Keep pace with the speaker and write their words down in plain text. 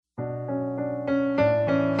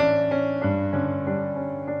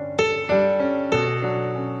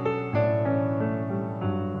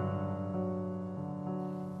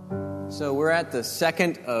So we're at the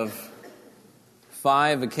second of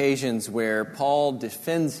 5 occasions where Paul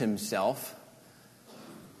defends himself.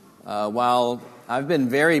 While I've been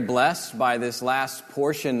very blessed by this last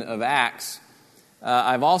portion of Acts,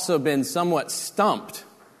 I've also been somewhat stumped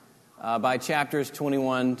by chapters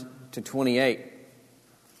 21 to 28.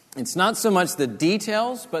 It's not so much the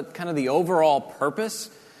details, but kind of the overall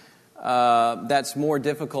purpose that's more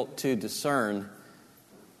difficult to discern.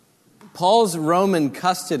 Paul's Roman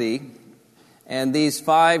custody and these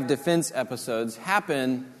 5 defense episodes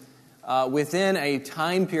happen within a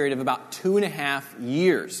time period of about 2.5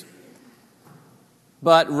 years.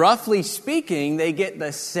 But roughly speaking, they get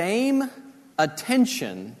the same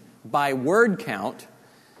attention by word count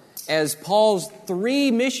as Paul's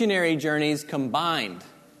 3 missionary journeys combined,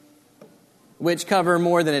 which cover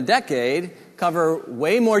more than a decade, cover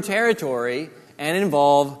way more territory, and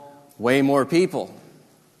involve way more people.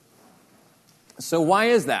 So why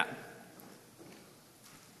is that?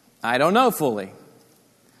 I don't know fully.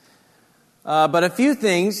 But a few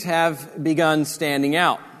things have begun standing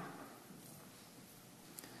out.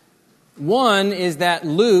 One is that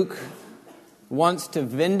Luke wants to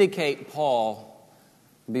vindicate Paul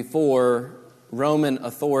before Roman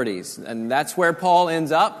authorities. And that's where Paul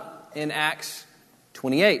ends up in Acts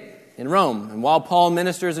 28 in Rome. And while Paul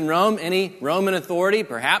ministers in Rome, any Roman authority,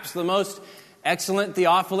 perhaps the most excellent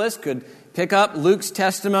Theophilus, could pick up Luke's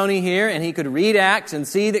testimony here, and he could read Acts and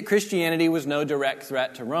see that Christianity was no direct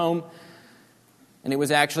threat to Rome. And it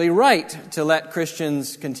was actually right to let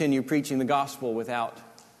Christians continue preaching the gospel without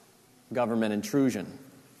government intrusion.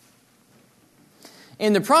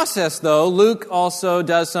 In the process, though, Luke also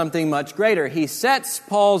does something much greater. He sets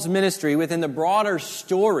Paul's ministry within the broader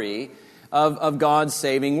story of God's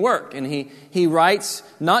saving work. And he writes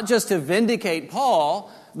not just to vindicate Paul,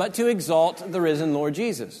 but to exalt the risen Lord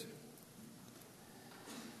Jesus.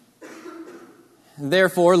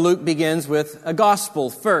 Therefore, Luke begins with a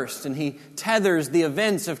gospel first, and he tethers the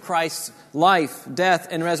events of Christ's life, death,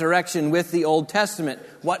 and resurrection with the Old Testament.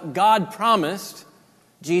 What God promised,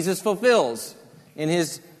 Jesus fulfills in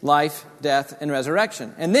his life, death, and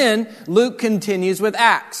resurrection. And then Luke continues with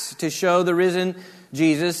Acts to show the risen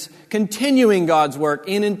Jesus continuing God's work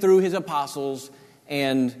in and through his apostles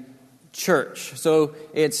and church. So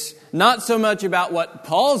it's not so much about what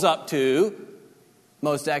Paul's up to,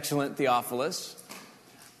 most excellent Theophilus,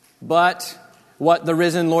 but what the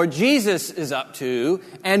risen Lord Jesus is up to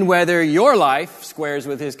and whether your life squares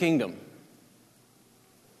with his kingdom.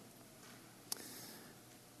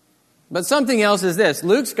 But something else is this.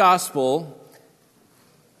 Luke's gospel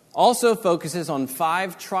also focuses on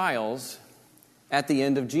 5 trials at the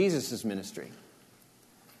end of Jesus' ministry.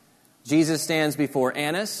 Jesus stands before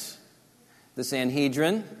Annas, the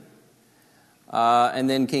Sanhedrin, and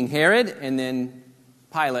then King Herod, and then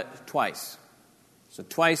Pilate twice. So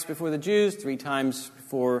twice before the Jews, 3 times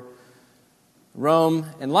before Rome.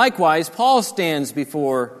 And likewise, Paul stands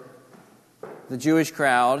before the Jewish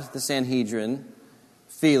crowd, the Sanhedrin,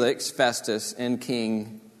 Felix, Festus, and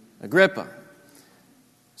King Agrippa.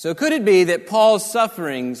 So could it be that Paul's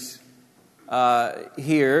sufferings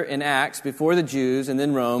here in Acts before the Jews and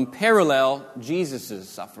then Rome parallel Jesus'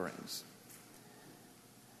 sufferings?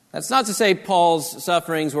 That's not to say Paul's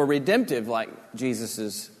sufferings were redemptive like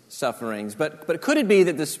Jesus' sufferings, but could it be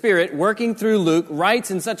that the Spirit, working through Luke,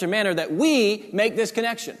 writes in such a manner that we make this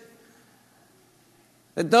connection?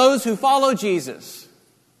 That those who follow Jesus,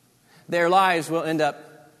 their lives will end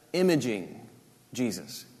up imaging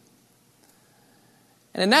Jesus.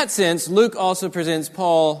 And in that sense, Luke also presents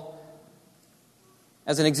Paul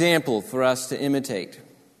as an example for us to imitate.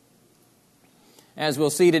 As we'll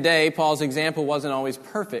see today, Paul's example wasn't always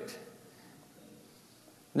perfect.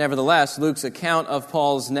 Nevertheless, Luke's account of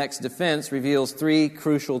Paul's next defense reveals 3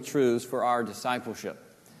 crucial truths for our discipleship.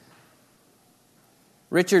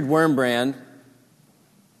 Richard Wurmbrand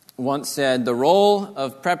once said, "The role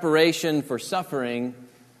of preparation for suffering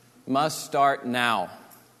must start now.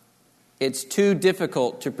 It's too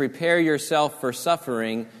difficult to prepare yourself for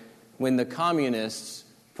suffering when the communists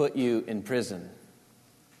put you in prison."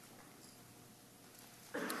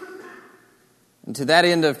 And to that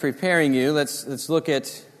end of preparing you, let's look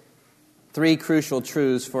at 3 crucial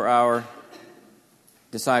truths for our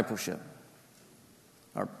discipleship,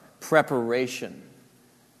 our preparation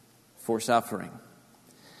for suffering.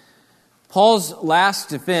 Paul's last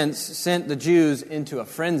defense sent the Jews into a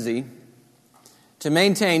frenzy. To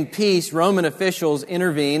maintain peace, Roman officials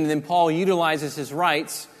intervene, and then Paul utilizes his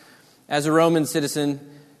rights as a Roman citizen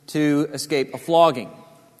to escape a flogging.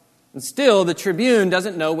 And still, the tribune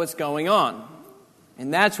doesn't know what's going on.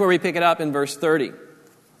 And that's where we pick it up in verse 30.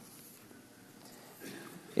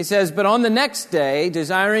 He says, "But on the next day,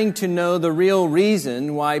 desiring to know the real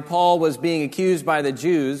reason why Paul was being accused by the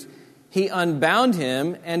Jews, he unbound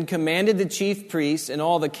him and commanded the chief priests and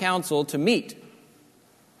all the council to meet.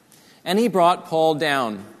 And he brought Paul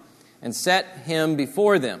down and set him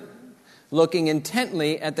before them. Looking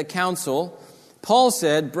intently at the council, Paul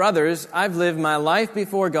said, 'Brothers, I've lived my life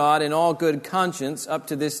before God in all good conscience up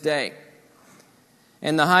to this day.'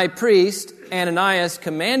 And the high priest, Ananias,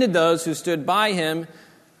 commanded those who stood by him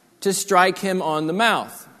to strike him on the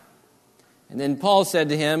mouth. And then Paul said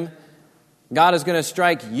to him, 'God is going to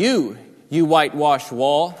strike you, you whitewashed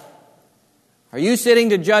wall. Are you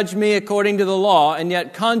sitting to judge me according to the law, and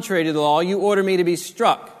yet contrary to the law, you order me to be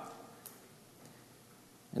struck?'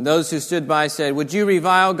 And those who stood by said, 'Would you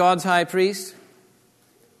revile God's high priest?'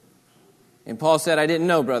 And Paul said, 'I didn't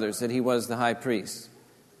know, brothers, that he was the high priest.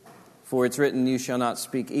 For it's written, you shall not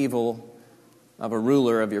speak evil of a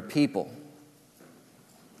ruler of your people.'"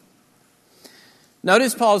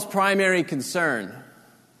 Notice Paul's primary concern.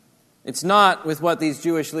 It's not with what these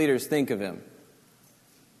Jewish leaders think of him.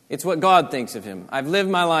 It's what God thinks of him. I've lived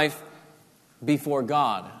my life before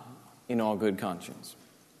God in all good conscience.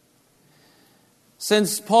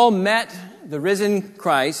 Since Paul met the risen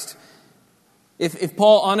Christ, if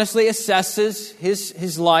Paul honestly assesses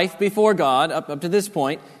his life before God up to this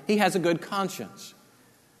point, he has a good conscience.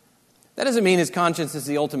 That doesn't mean his conscience is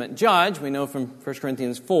the ultimate judge. We know from 1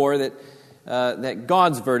 Corinthians 4 that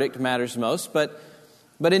God's verdict matters most. But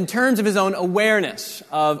in terms of his own awareness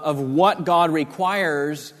of what God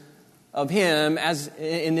requires of him as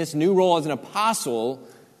in this new role as an apostle,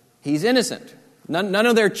 he's innocent. None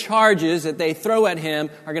of their charges that they throw at him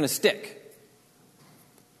are going to stick.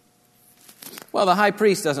 Well, the high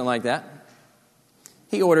priest doesn't like that.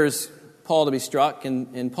 He orders Paul to be struck,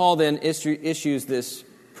 and Paul then issues this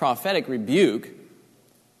prophetic rebuke.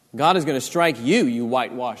 God is going to strike you, you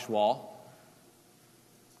whitewashed wall.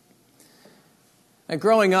 Now,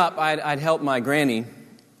 growing up, I'd help my granny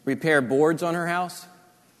repair boards on her house.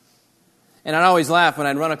 And I'd always laugh when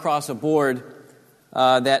I'd run across a board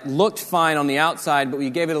that looked fine on the outside, but when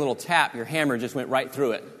you gave it a little tap, your hammer just went right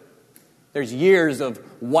through it. There's years of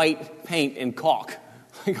white paint and caulk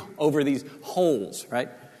over these holes, right?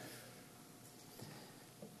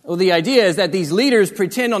 Well, the idea is that these leaders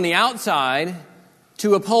pretend on the outside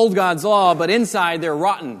to uphold God's law, but inside they're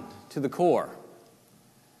rotten to the core.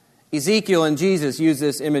 Ezekiel and Jesus use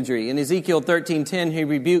this imagery. In Ezekiel 13:10, he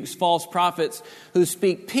rebukes false prophets who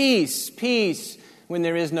speak peace, peace, when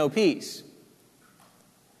there is no peace.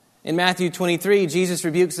 In Matthew 23, Jesus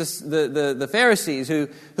rebukes the Pharisees who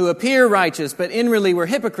appear righteous, but inwardly were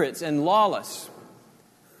hypocrites and lawless.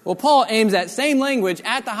 Well, Paul aims that same language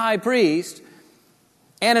at the high priest.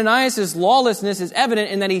 Ananias' lawlessness is evident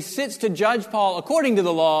in that he sits to judge Paul according to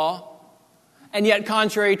the law, and yet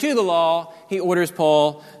contrary to the law, he orders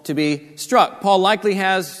Paul to be struck. Paul likely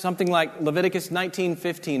has something like Leviticus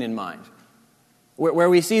 19:15 in mind, where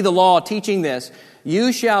we see the law teaching this: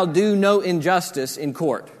 "You shall do no injustice in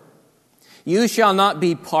court. You shall not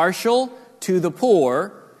be partial to the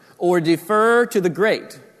poor or defer to the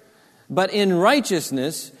great, but in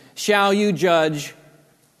righteousness shall you judge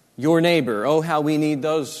your neighbor." Oh, how we need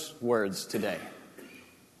those words today.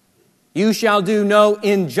 You shall do no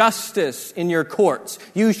injustice in your courts.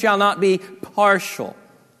 You shall not be partial.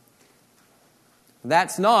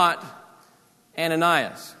 That's not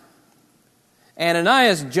Ananias.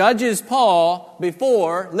 Ananias judges Paul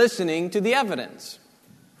before listening to the evidence.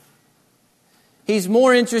 He's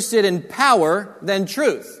more interested in power than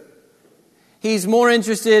truth. He's more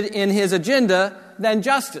interested in his agenda than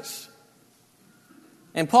justice.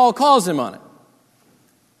 And Paul calls him on it.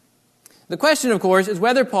 The question, of course, is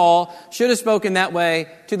whether Paul should have spoken that way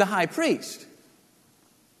to the high priest.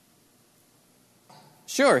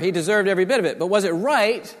 Sure, he deserved every bit of it, but was it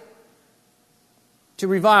right to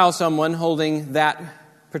revile someone holding that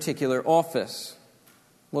particular office?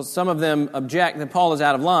 Well, some of them object that Paul is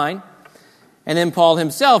out of line, and then Paul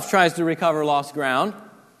himself tries to recover lost ground.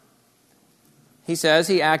 He says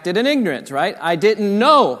he acted in ignorance, right? "I didn't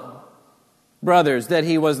know, brothers, that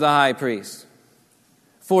he was the high priest.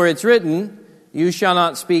 For it's written, you shall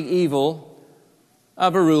not speak evil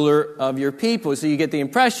of a ruler of your people." So you get the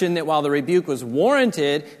impression that while the rebuke was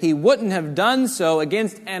warranted, he wouldn't have done so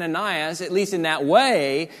against Ananias, at least in that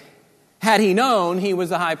way, had he known he was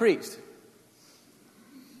the high priest.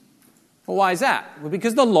 Well, why is that? Well,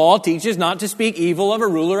 because the law teaches not to speak evil of a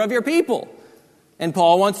ruler of your people. And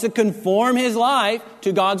Paul wants to conform his life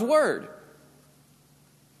to God's word.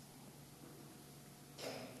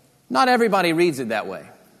 Not everybody reads it that way.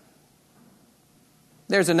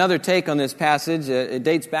 There's another take on this passage. It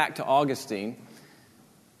dates back to Augustine.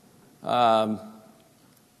 Some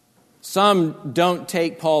don't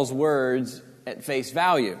take Paul's words at face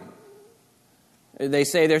value. They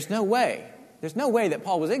say there's no way that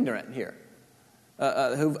Paul was ignorant here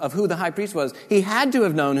of who the high priest was. He had to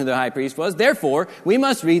have known who the high priest was. Therefore, we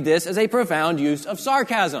must read this as a profound use of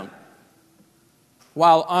sarcasm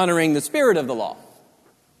while honoring the spirit of the law.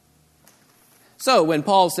 So when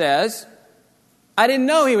Paul says, I didn't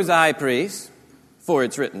know he was a high priest, for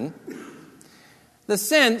it's written, the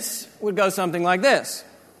sense would go something like this.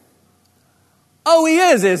 Oh, he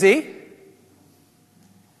is he?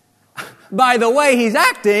 By the way he's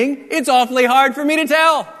acting, it's awfully hard for me to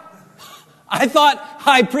tell. I thought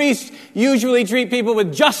high priests usually treat people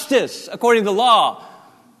with justice according to the law,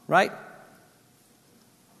 right?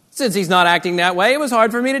 Since he's not acting that way, it was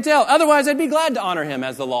hard for me to tell. Otherwise, I'd be glad to honor him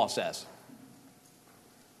as the law says.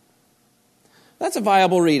 That's a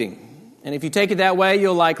viable reading. And if you take it that way,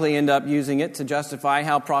 you'll likely end up using it to justify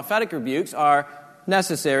how prophetic rebukes are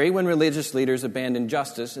necessary when religious leaders abandon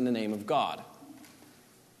justice in the name of God.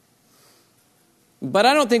 But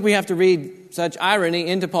I don't think we have to read such irony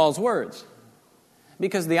into Paul's words,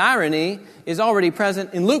 because the irony is already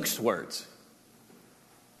present in Luke's words.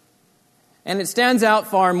 And it stands out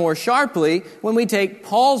far more sharply when we take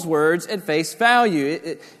Paul's words at face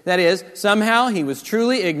value. That is, somehow he was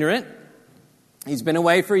truly ignorant. He's been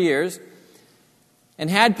away for years. And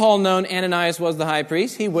had Paul known Ananias was the high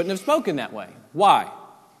priest, he wouldn't have spoken that way. Why?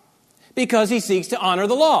 Because he seeks to honor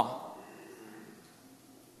the law.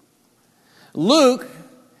 Luke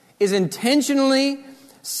is intentionally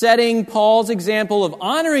setting Paul's example of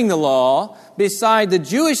honoring the law beside the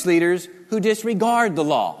Jewish leaders who disregard the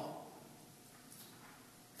law.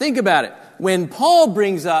 Think about it. When Paul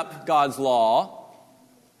brings up God's law,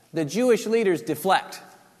 the Jewish leaders deflect.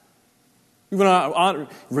 You want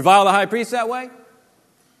to revile the high priest that way?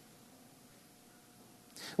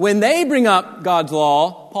 When they bring up God's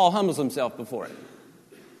law, Paul humbles himself before it.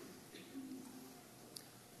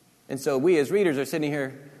 And so we as readers are sitting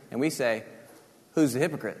here and we say, who's the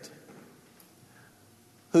hypocrite?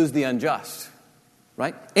 Who's the unjust?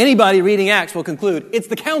 Right? Anybody reading Acts will conclude it's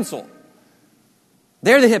the council.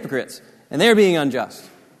 They're the hypocrites and they're being unjust.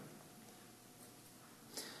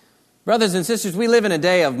 Brothers and sisters, we live in a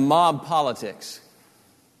day of mob politics.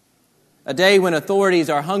 A day when authorities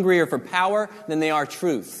are hungrier for power than they are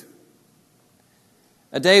truth.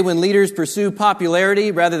 A day when leaders pursue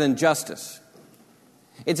popularity rather than justice.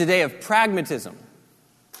 It's a day of pragmatism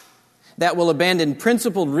that will abandon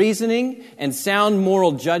principled reasoning and sound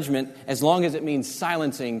moral judgment as long as it means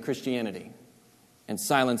silencing Christianity and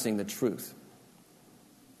silencing the truth.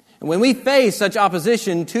 And when we face such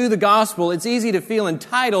opposition to the gospel, it's easy to feel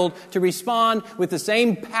entitled to respond with the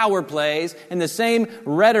same power plays and the same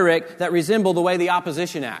rhetoric that resemble the way the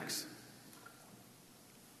opposition acts.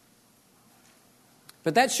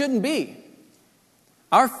 But that shouldn't be.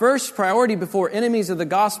 Our first priority before enemies of the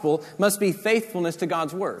gospel must be faithfulness to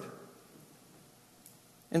God's word.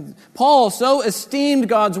 And Paul so esteemed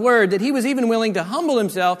God's word that he was even willing to humble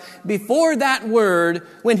himself before that word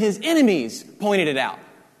when his enemies pointed it out.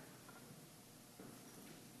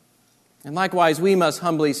 And likewise, we must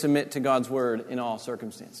humbly submit to God's word in all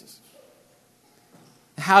circumstances.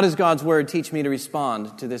 How does God's word teach me to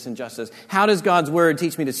respond to this injustice? How does God's word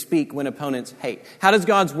teach me to speak when opponents hate? How does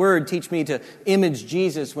God's word teach me to image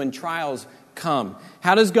Jesus when trials come?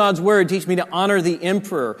 How does God's word teach me to honor the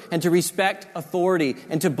emperor and to respect authority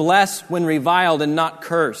and to bless when reviled and not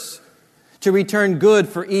curse? To return good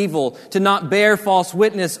for evil, to not bear false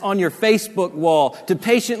witness on your Facebook wall, to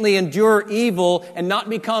patiently endure evil and not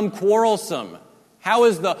become quarrelsome. How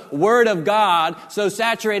is the Word of God so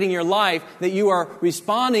saturating your life that you are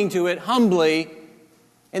responding to it humbly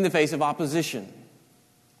in the face of opposition?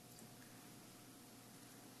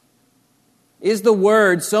 Is the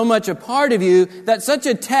Word so much a part of you that such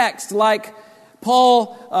a text like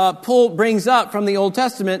Paul brings up from the Old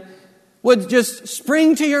Testament would just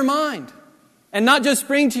spring to your mind? And not just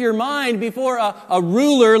spring to your mind before a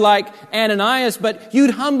ruler like Ananias, but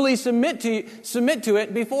you'd humbly submit to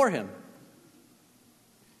it before him.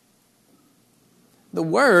 The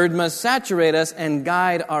Word must saturate us and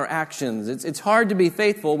guide our actions. It's hard to be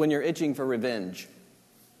faithful when you're itching for revenge.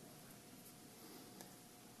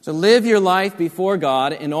 So live your life before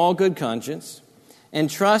God in all good conscience and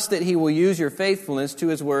trust that He will use your faithfulness to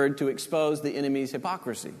His Word to expose the enemy's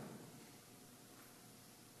hypocrisy.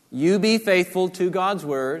 You be faithful to God's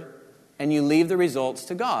Word, and you leave the results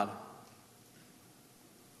to God.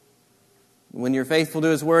 When you're faithful to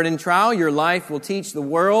His Word in trial, your life will teach the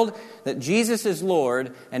world that Jesus is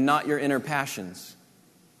Lord and not your inner passions.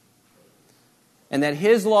 And that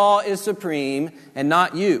His law is supreme and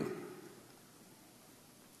not you.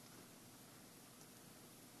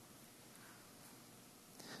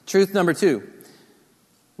 Truth number 2.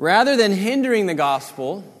 Rather than hindering the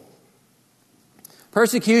gospel,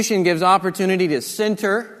 persecution gives opportunity to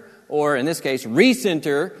center, or in this case,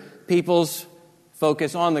 recenter people's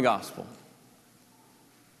focus on the gospel.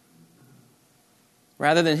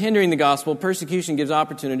 Rather than hindering the gospel, persecution gives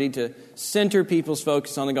opportunity to center people's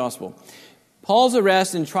focus on the gospel. Paul's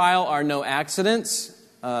arrest and trial are no accidents.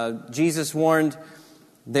 Jesus warned,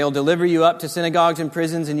 they'll deliver you up to synagogues and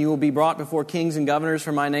prisons, and you will be brought before kings and governors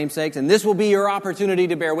for my name's sake, and this will be your opportunity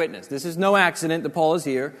to bear witness. This is no accident that Paul is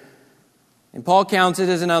here. And Paul counts it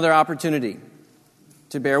as another opportunity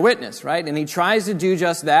to bear witness, right? And he tries to do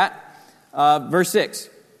just that. Verse 6.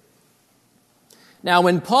 Now,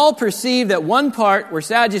 when Paul perceived that one part were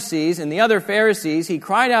Sadducees and the other Pharisees, he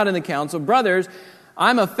cried out in the council, "Brothers,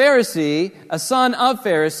 I'm a Pharisee, a son of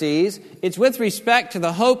Pharisees. It's with respect to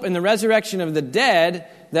the hope and the resurrection of the dead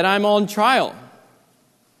that I'm on trial."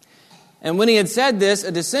 And when he had said this,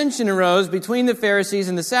 a dissension arose between the Pharisees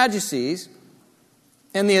and the Sadducees,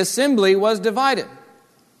 and the assembly was divided.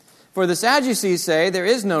 For the Sadducees say there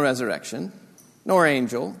is no resurrection, nor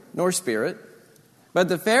angel, nor spirit, but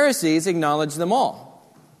the Pharisees acknowledge them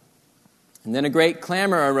all. And then a great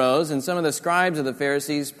clamor arose, and some of the scribes of the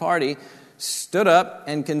Pharisees' party stood up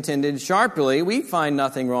and contended sharply, "We find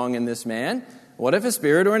nothing wrong in this man. What if a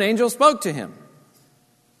spirit or an angel spoke to him?"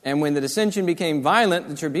 And when the dissension became violent,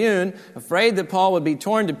 the tribune, afraid that Paul would be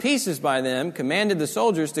torn to pieces by them, commanded the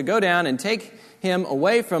soldiers to go down and take him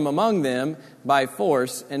away from among them by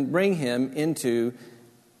force and bring him into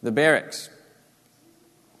the barracks.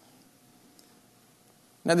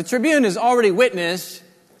 Now, the tribune has already witnessed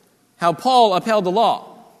how Paul upheld the law,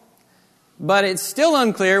 but it's still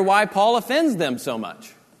unclear why Paul offends them so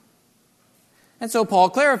much. And so Paul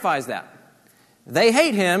clarifies that. They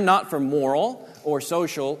hate him not for moral or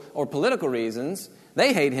social or political reasons.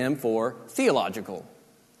 They hate him for theological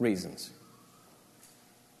reasons.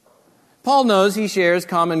 Paul knows he shares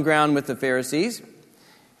common ground with the Pharisees.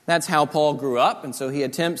 That's how Paul grew up, and so he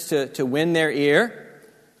attempts to win their ear.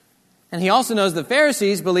 And he also knows the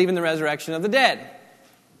Pharisees believe in the resurrection of the dead.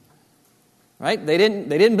 Right? They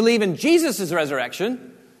didn't believe in Jesus'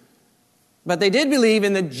 resurrection, but they did believe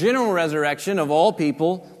in the general resurrection of all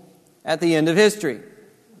people at the end of history.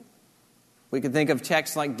 We could think of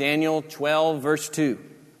texts like Daniel 12, verse 2.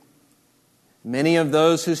 "Many of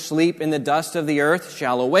those who sleep in the dust of the earth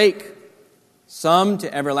shall awake, some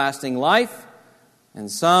to everlasting life,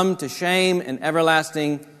 and some to shame and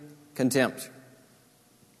everlasting contempt."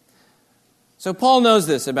 So Paul knows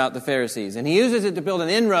this about the Pharisees, and he uses it to build an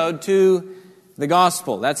inroad to the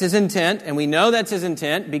gospel. That's his intent, and we know that's his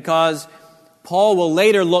intent because Paul will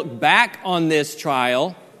later look back on this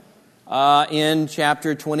trial in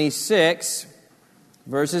chapter 26,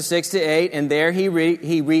 verses 6 to 8, and there he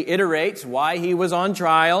reiterates why he was on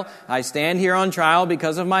trial. "I stand here on trial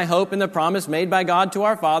because of my hope in the promise made by God to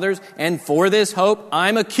our fathers, and for this hope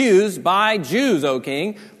I'm accused by Jews, O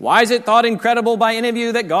king. Why is it thought incredible by any of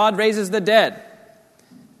you that God raises the dead?"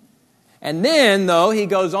 And then, though, he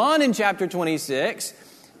goes on in chapter 26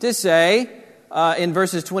 to say, in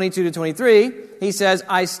verses 22 to 23, he says,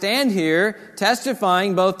 "I stand here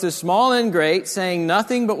testifying both to small and great, saying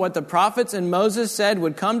nothing but what the prophets and Moses said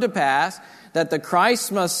would come to pass, that the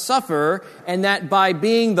Christ must suffer, and that by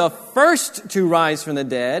being the first to rise from the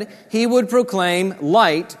dead, he would proclaim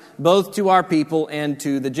light both to our people and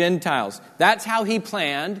to the Gentiles." That's how he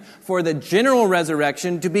planned for the general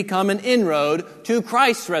resurrection to become an inroad to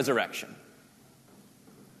Christ's resurrection.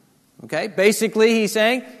 Okay, basically he's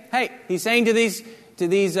saying to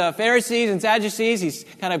these Pharisees and Sadducees, he's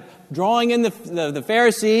kind of drawing in the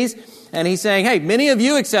Pharisees, and he's saying, "Hey, many of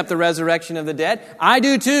you accept the resurrection of the dead. I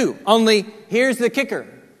do too. Only here's the kicker."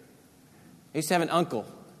 I used to have an uncle.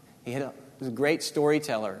 He was a great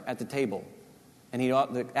storyteller at the table, and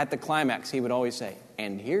at the climax he would always say,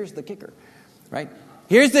 "And here's the kicker." Right?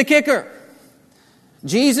 Here's the kicker.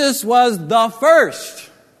 Jesus was the first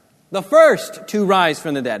to rise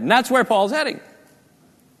from the dead. And that's where Paul's heading.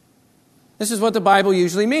 This is what the Bible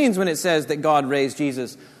usually means when it says that God raised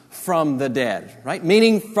Jesus from the dead, right?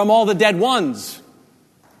 Meaning from all the dead ones.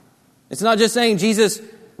 It's not just saying Jesus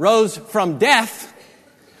rose from death,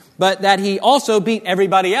 but that he also beat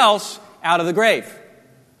everybody else out of the grave.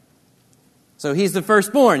 So he's the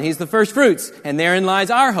firstborn, he's the first fruits, and therein lies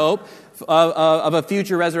our hope of a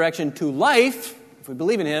future resurrection to life, if we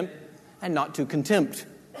believe in him, and not to contempt.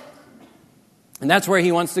 And that's where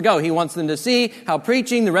he wants to go. He wants them to see how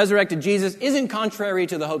preaching the resurrected Jesus isn't contrary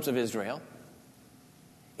to the hopes of Israel.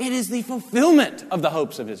 It is the fulfillment of the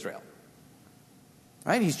hopes of Israel.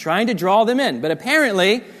 Right? He's trying to draw them in. But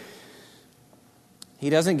apparently, he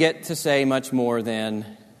doesn't get to say much more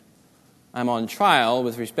than I'm on trial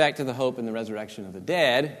with respect to the hope and the resurrection of the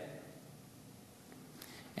dead.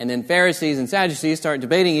 And then Pharisees and Sadducees start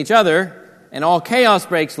debating each other, and all chaos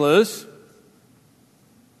breaks loose.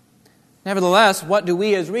 Nevertheless, what do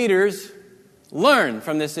we as readers learn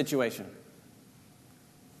from this situation?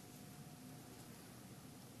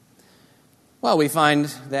 Well, we find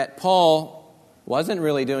that Paul wasn't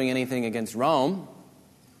really doing anything against Rome.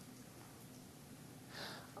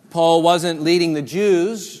 Paul wasn't leading the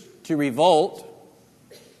Jews to revolt,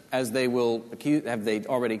 as they have they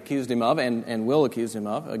already accused him of and will accuse him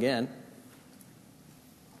of again.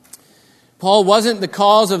 Paul wasn't the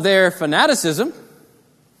cause of their fanaticism,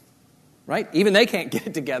 right? Even they can't get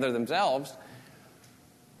it together themselves.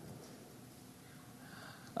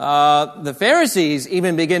 The Pharisees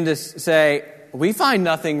even begin to say, we find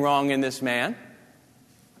nothing wrong in this man.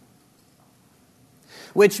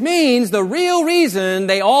 Which means the real reason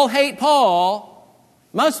they all hate Paul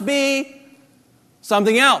must be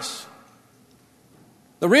something else.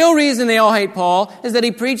 The real reason they all hate Paul is that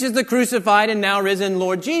he preaches the crucified and now risen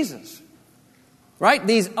Lord Jesus. Right?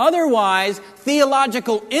 These otherwise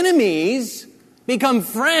theological enemies become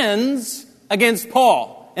friends against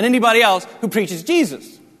Paul and anybody else who preaches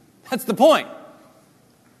Jesus. That's the point.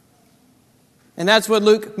 And that's what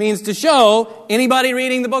Luke means to show anybody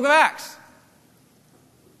reading the book of Acts.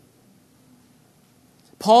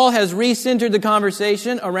 Paul has recentered the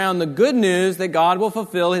conversation around the good news that God will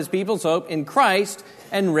fulfill his people's hope in Christ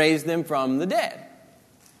and raise them from the dead.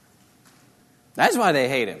 That's why they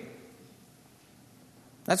hate him.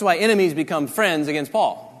 That's why enemies become friends against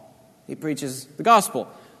Paul. He preaches the gospel.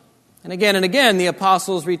 And again, the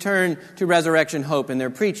apostles return to resurrection hope in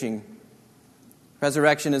their preaching.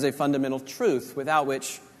 Resurrection is a fundamental truth without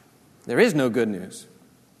which there is no good news.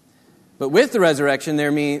 But with the resurrection,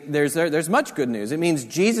 there's much good news. It means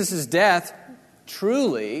Jesus' death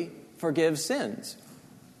truly forgives sins.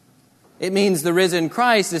 It means the risen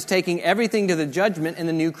Christ is taking everything to the judgment in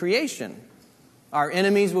the new creation. Our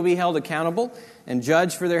enemies will be held accountable and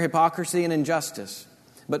judged for their hypocrisy and injustice.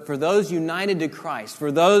 But for those united to Christ,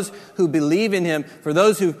 for those who believe in Him, for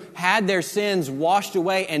those who had their sins washed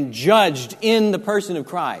away and judged in the person of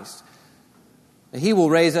Christ, He will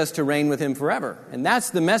raise us to reign with Him forever. And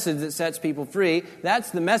that's the message that sets people free.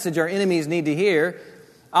 That's the message our enemies need to hear.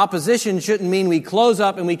 Opposition shouldn't mean we close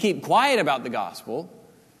up and we keep quiet about the gospel.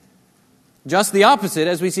 Just the opposite,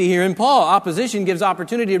 as we see here in Paul. Opposition gives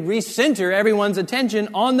opportunity to recenter everyone's attention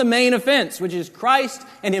on the main offense, which is Christ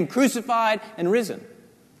and Him crucified and risen.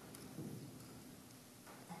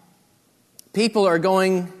 People are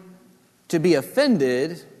going to be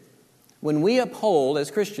offended when we uphold,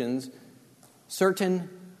 as Christians, certain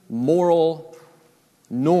moral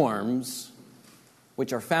norms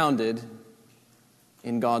which are founded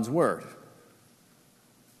in God's Word.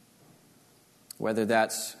 Whether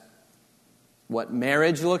that's what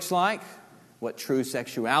marriage looks like, what true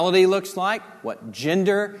sexuality looks like, what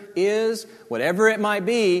gender is, whatever it might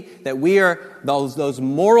be, that we are, those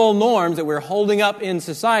moral norms that we're holding up in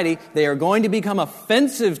society, they are going to become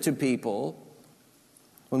offensive to people.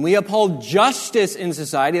 When we uphold justice in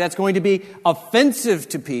society, that's going to be offensive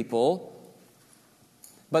to people.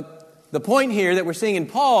 But the point here that we're seeing in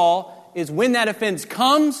Paul is when that offense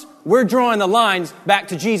comes, we're drawing the lines back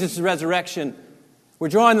to Jesus' resurrection. We're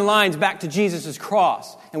drawing the lines back to Jesus'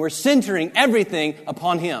 cross. And we're centering everything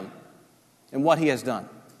upon Him and what He has done.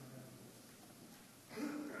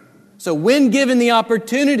 So when given the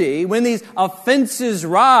opportunity, when these offenses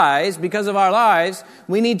rise because of our lives,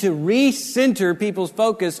 we need to recenter people's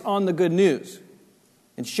focus on the good news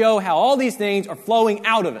and show how all these things are flowing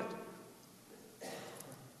out of it.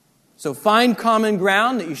 So find common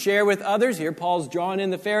ground that you share with others. Here Paul's drawing in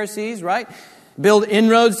the Pharisees, right? Build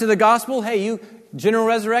inroads to the gospel. Hey, you, general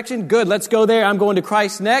resurrection, good, let's go there. I'm going to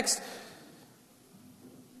Christ next.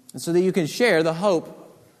 And so that you can share the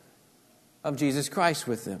hope of Jesus Christ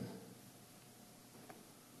with them.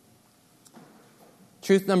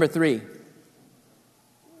 Truth number 3.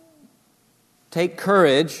 Take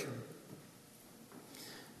courage.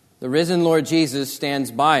 The risen Lord Jesus stands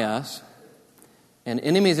by us, and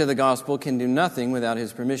enemies of the gospel can do nothing without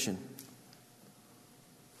His permission.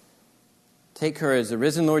 Take courage. The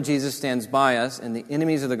risen Lord Jesus stands by us, and the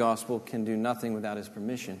enemies of the gospel can do nothing without His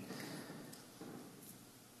permission.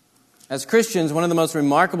 As Christians, one of the most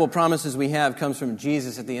remarkable promises we have comes from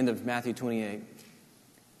Jesus at the end of Matthew 28.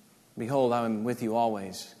 Behold, I am with you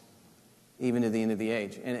always, even to the end of the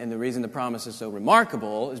age. And the reason the promise is so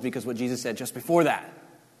remarkable is because what Jesus said just before that.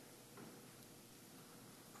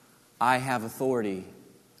 I have authority,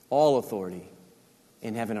 all authority,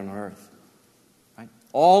 in heaven and on earth. Right?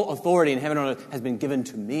 All authority in heaven and on earth has been given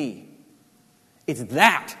to me. It's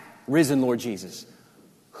that risen Lord Jesus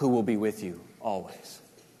who will be with you always.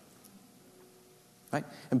 Right?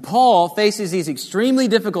 And Paul faces these extremely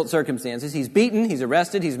difficult circumstances. He's beaten, he's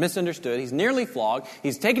arrested, he's misunderstood, he's nearly flogged,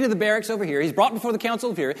 he's taken to the barracks over here, he's brought before the council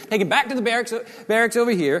of here, taken back to the barracks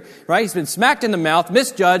over here, right? He's been smacked in the mouth,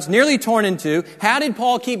 misjudged, nearly torn in two. How did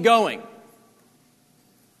Paul keep going?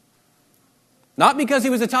 Not because he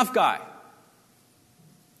was a tough guy.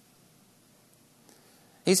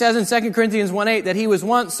 He says in 2 Corinthians 1:8 that he was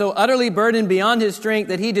once so utterly burdened beyond his strength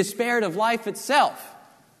that he despaired of life itself.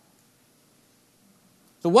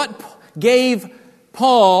 So what gave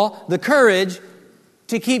Paul the courage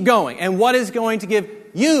to keep going? And what is going to give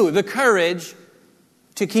you the courage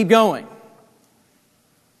to keep going?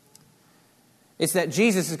 It's that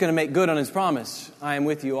Jesus is going to make good on his promise. I am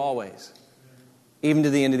with you always, even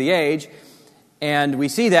to the end of the age. And we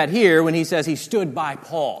see that here when he says he stood by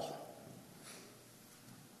Paul.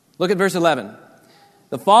 Look at verse 11.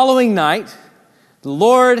 The following night, the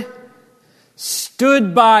Lord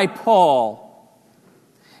stood by Paul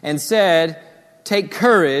and said, "Take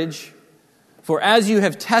courage, for as you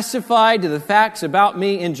have testified to the facts about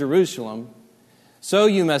me in Jerusalem, so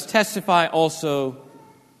you must testify also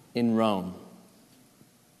in Rome."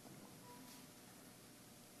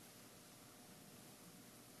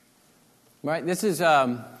 Right? This is,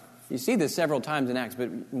 you see this several times in Acts, but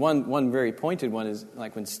one very pointed one is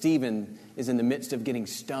like when Stephen is in the midst of getting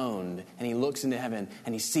stoned and he looks into heaven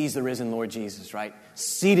and he sees the risen Lord Jesus, right?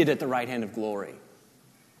 Seated at the right hand of glory.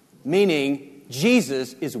 Meaning,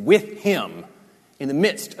 Jesus is with him in the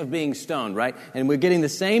midst of being stoned, right? And we're getting the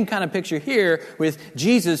same kind of picture here with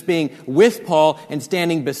Jesus being with Paul and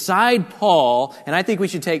standing beside Paul. And I think we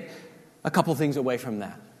should take a couple things away from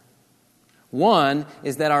that. One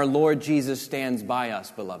is that our Lord Jesus stands by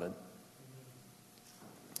us, beloved.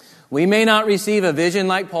 We may not receive a vision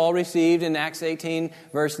like Paul received in Acts 18,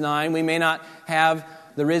 verse 9. We may not have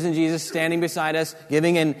the risen Jesus standing beside us,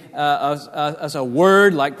 giving us a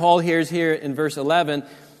word like Paul hears here in verse 11.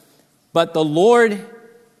 But the Lord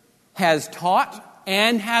has taught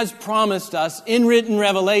and has promised us in written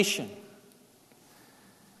revelation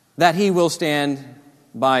that He will stand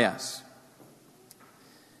by us.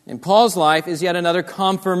 And Paul's life is yet another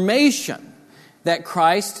confirmation that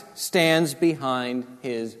Christ stands behind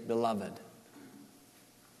His beloved.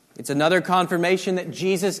 It's another confirmation that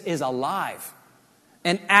Jesus is alive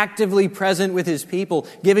and actively present with His people,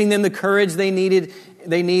 giving them the courage they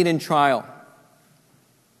need in trial.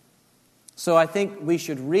 So I think we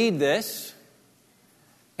should read this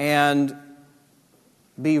and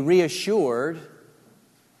be reassured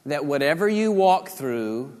that whatever you walk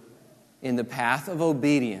through in the path of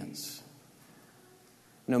obedience,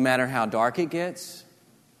 no matter how dark it gets,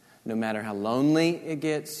 no matter how lonely it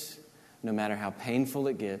gets, no matter how painful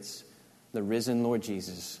it gets, the risen Lord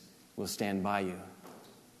Jesus will stand by you.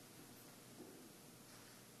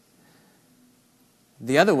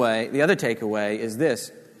 The other takeaway is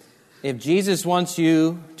this. If Jesus wants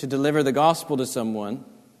you to deliver the gospel to someone,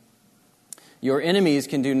 your enemies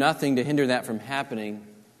can do nothing to hinder that from happening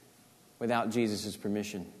without Jesus'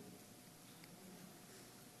 permission.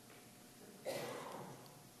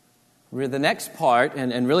 The next part,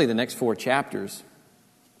 and really the next 4 chapters,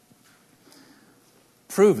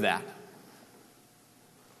 prove that.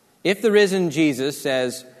 If the risen Jesus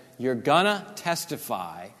says, you're gonna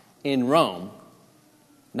testify in Rome,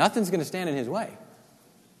 nothing's going to stand in His way.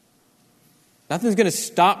 Nothing's going to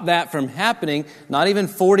stop that from happening, not even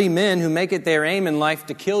 40 men who make it their aim in life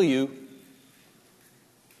to kill you.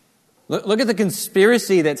 Look at the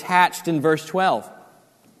conspiracy that's hatched in verse 12.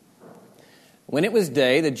 When it was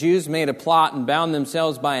day, the Jews made a plot and bound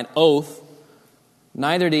themselves by an oath,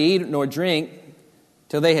 neither to eat nor drink,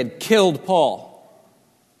 till they had killed Paul.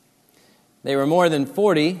 They were more than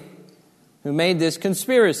 40 who made this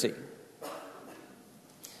conspiracy.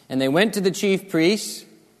 And they went to the chief priests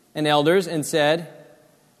and elders and said,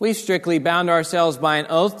 "We've strictly bound ourselves by an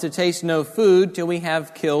oath to taste no food till we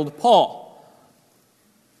have killed Paul.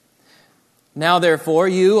 Now therefore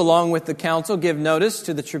you, along with the council, give notice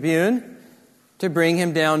to the tribune to bring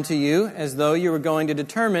him down to you, as though you were going to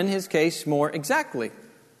determine his case more exactly.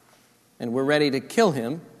 And we're ready to kill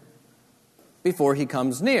him before he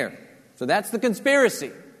comes near." So that's the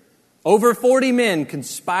conspiracy. Over 40 men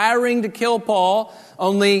conspiring to kill Paul,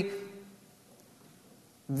 only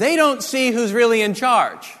they don't see who's really in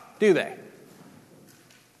charge, do they?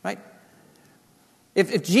 Right?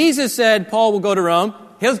 If Jesus said Paul will go to Rome,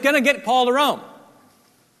 He's going to get Paul to Rome.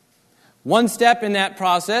 One step in that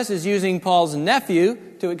process is using Paul's nephew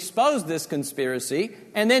to expose this conspiracy,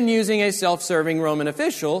 and then using a self-serving Roman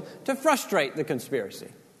official to frustrate the conspiracy.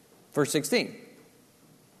 Verse 16.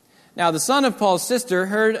 Now the son of Paul's sister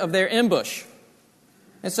heard of their ambush.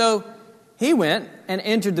 And so he went and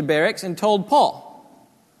entered the barracks and told Paul.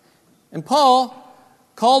 And Paul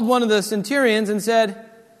called one of the centurions and said,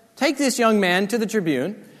 "Take this young man to the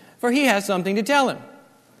tribune, for he has something to tell him."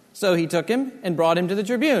 So he took him and brought him to the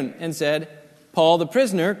tribune and said, "Paul the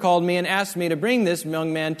prisoner called me and asked me to bring this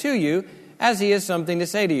young man to you, as he has something to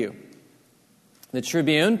say to you." The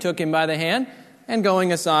tribune took him by the hand and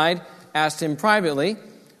going aside asked him privately,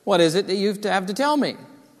 "What is it that you have to tell me?"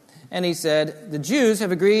 And he said, "The Jews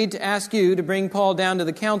have agreed to ask you to bring Paul down to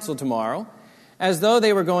the council tomorrow, as though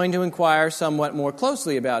they were going to inquire somewhat more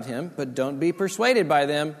closely about him, but don't be persuaded by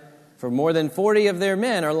them, for more than 40 of their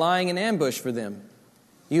men are lying in ambush for them,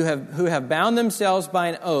 who have bound themselves by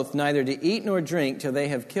an oath neither to eat nor drink till they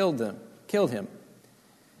have killed him.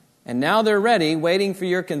 And now they're ready, waiting for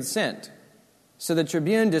your consent." So the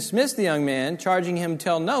tribune dismissed the young man, charging him,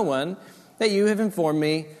 "Tell no one that you have informed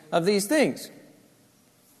me of these things."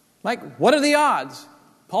 Like, what are the odds?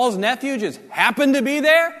 Paul's nephew just happened to be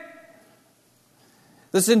there?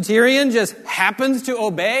 The centurion just happens to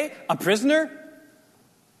obey a prisoner?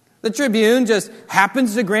 The tribune just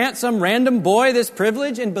happens to grant some random boy this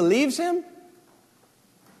privilege and believes him?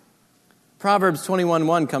 Proverbs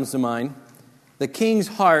 21:1 comes to mind. "The king's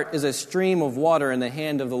heart is a stream of water in the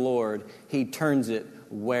hand of the Lord. He turns it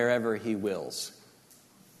wherever he wills."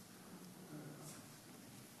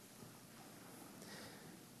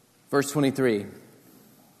 Verse 23.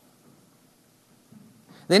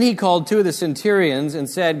 Then he called 2 of the centurions and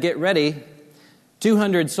said, "Get ready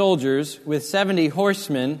 200 soldiers with 70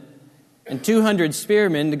 horsemen and 200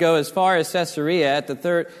 spearmen to go as far as Caesarea at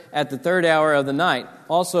the third hour of the night.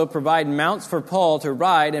 Also provide mounts for Paul to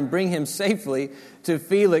ride and bring him safely to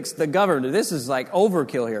Felix the governor." This is like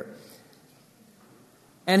overkill here.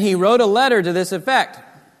 And he wrote a letter to this effect.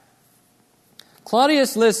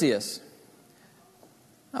 Claudius Lysias.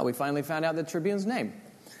 Oh, we finally found out the tribune's name.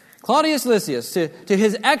 Claudius Lysias, to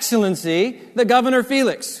His Excellency, the Governor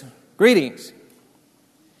Felix. Greetings.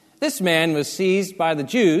 This man was seized by the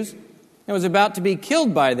Jews and was about to be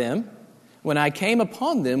killed by them when I came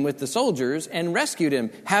upon them with the soldiers and rescued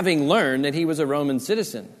him, having learned that he was a Roman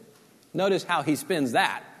citizen. Notice how he spins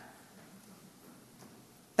that.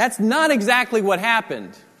 That's not exactly what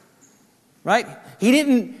happened, right? He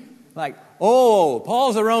didn't like, "Oh,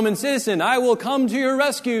 Paul's a Roman citizen, I will come to your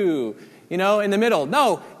rescue," in the middle.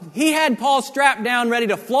 No, he had Paul strapped down ready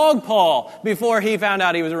to flog Paul before he found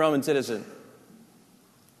out he was a Roman citizen.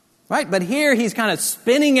 Right? But here he's kind of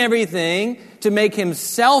spinning everything to make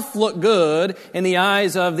himself look good in the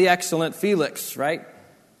eyes of the excellent Felix, right?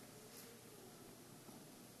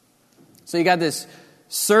 So you got this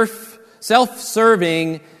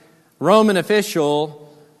self-serving Roman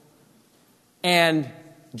official, and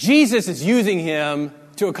Jesus is using him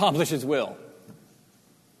to accomplish his will.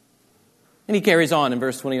 And he carries on in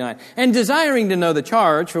verse 29. "And desiring to know the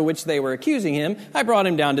charge for which they were accusing him, I brought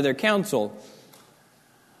him down to their council.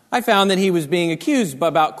 I found that he was being accused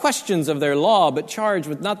about questions of their law, but charged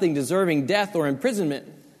with nothing deserving death or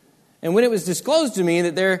imprisonment. And when it was disclosed to me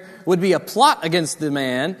that there would be a plot against the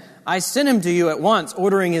man, I sent him to you at once,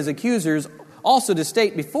 ordering his accusers also to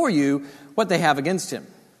state before you what they have against him.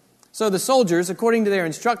 So the soldiers, according to their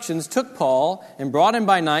instructions, took Paul and brought him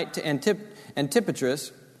by night to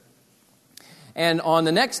Antipatris. And on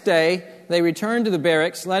the next day, they returned to the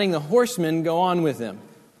barracks, letting the horsemen go on with them.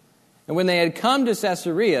 And when they had come to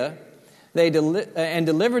Caesarea and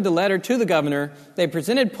delivered the letter to the governor, they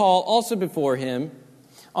presented Paul also before him.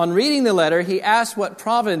 On reading the letter, he asked what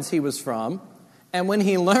province he was from. And when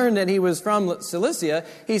he learned that he was from Cilicia,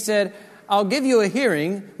 he said, 'I'll give you a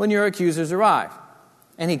hearing when your accusers arrive.'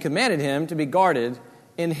 And he commanded him to be guarded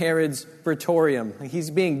in Herod's praetorium." He's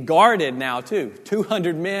being guarded now too.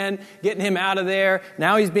 200 men getting him out of there.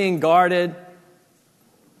 Now he's being guarded.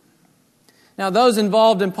 Now those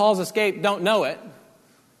involved in Paul's escape don't know it.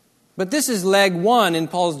 But this is leg one in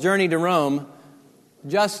Paul's journey to Rome,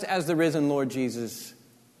 just as the risen Lord Jesus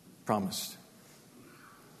promised.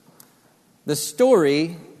 The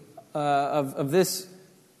story of this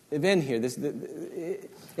event here,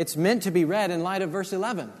 it's meant to be read in light of verse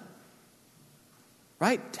 11.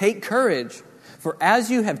 Right? "Take courage, for as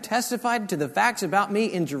you have testified to the facts about me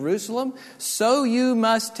in Jerusalem, so you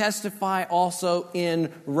must testify also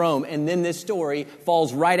in Rome." And then this story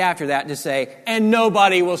falls right after that to say, "And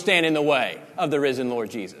nobody will stand in the way of the risen Lord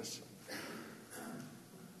Jesus."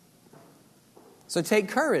 So take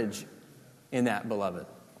courage in that, beloved.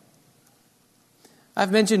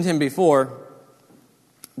 I've mentioned him before,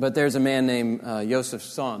 but there's a man named Joseph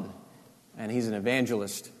Son, and he's an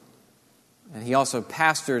evangelist. And he also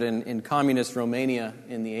pastored in communist Romania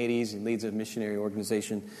in the 80s. He leads a missionary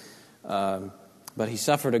organization. But he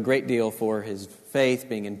suffered a great deal for his faith,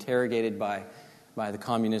 being interrogated by the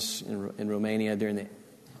communists in Romania during the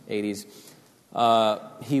 80s. I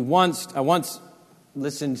once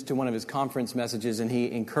listened to one of his conference messages, and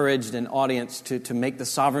he encouraged an audience to make the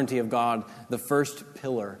sovereignty of God the first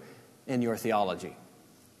pillar in your theology.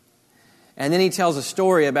 And then he tells a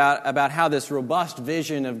story about how this robust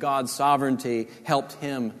vision of God's sovereignty helped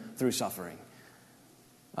him through suffering.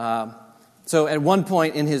 So at one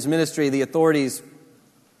point in his ministry, the authorities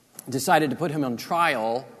decided to put him on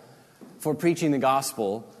trial for preaching the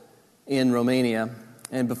gospel in Romania.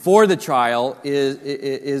 And before the trial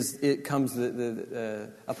comes a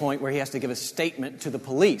point where he has to give a statement to the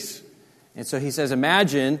police. And so he says,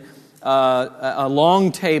 imagine a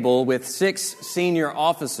long table with 6 senior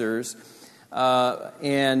officers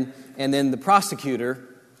and then the prosecutor,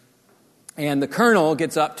 and the colonel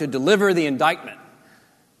gets up to deliver the indictment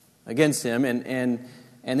against him, and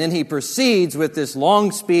then he proceeds with this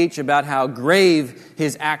long speech about how grave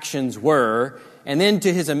his actions were. And then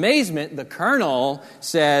to his amazement, the colonel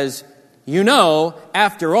says, you know,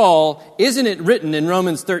 after all, isn't it written in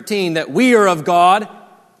Romans 13 that we are of God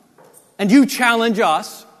and you challenge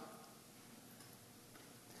us?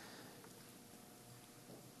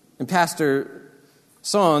 And Pastor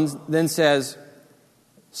Sons then says,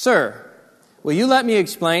 sir, will you let me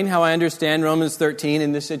explain how I understand Romans 13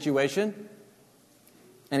 in this situation?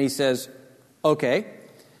 And he says, okay.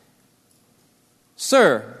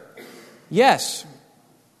 Sir, yes,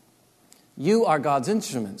 you are God's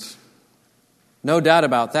instruments. No doubt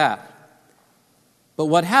about that. But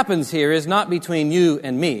what happens here is not between you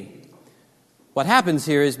and me. What happens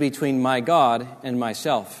here is between my God and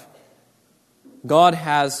myself. God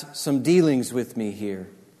has some dealings with me here.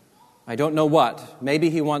 I don't know what. Maybe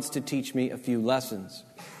he wants to teach me a few lessons.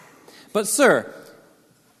 But sir,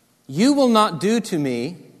 you will not do to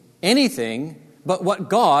me anything but what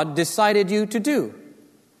God decided you to do,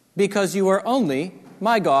 because you are only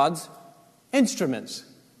my God's instruments.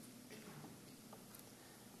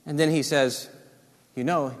 And then he says, you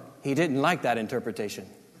know, he didn't like that interpretation.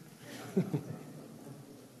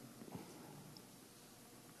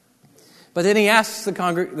 But then he asks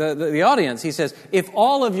the audience, he says, if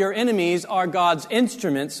all of your enemies are God's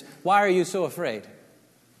instruments, why are you so afraid?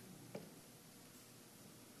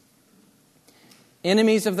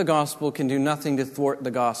 Enemies of the gospel can do nothing to thwart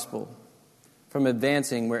the gospel from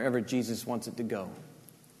advancing wherever Jesus wants it to go.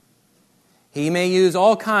 He may use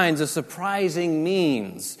all kinds of surprising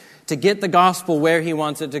means to get the gospel where he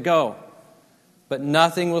wants it to go, but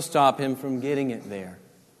nothing will stop him from getting it there.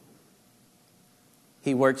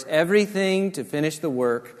 He works everything to finish the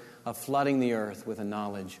work of flooding the earth with a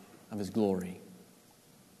knowledge of his glory.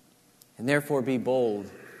 And therefore be bold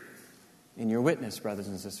in your witness, brothers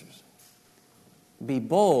and sisters. Be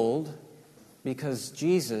bold because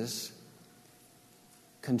Jesus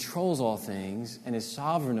controls all things and is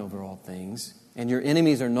sovereign over all things, and your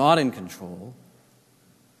enemies are not in control.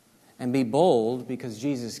 And be bold because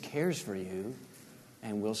Jesus cares for you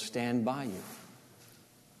and will stand by you.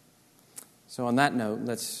 So on that note,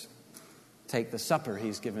 let's take the supper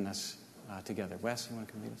he's given us together. Wes, you want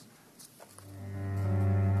to come lead us?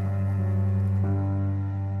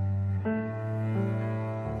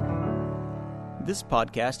 This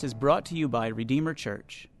podcast is brought to you by Redeemer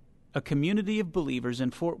Church, a community of believers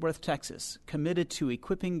in Fort Worth, Texas, committed to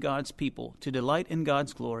equipping God's people to delight in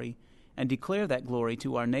God's glory and declare that glory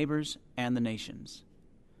to our neighbors and the nations.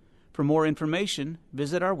 For more information,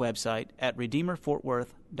 visit our website at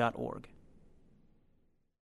redeemerfortworth.org.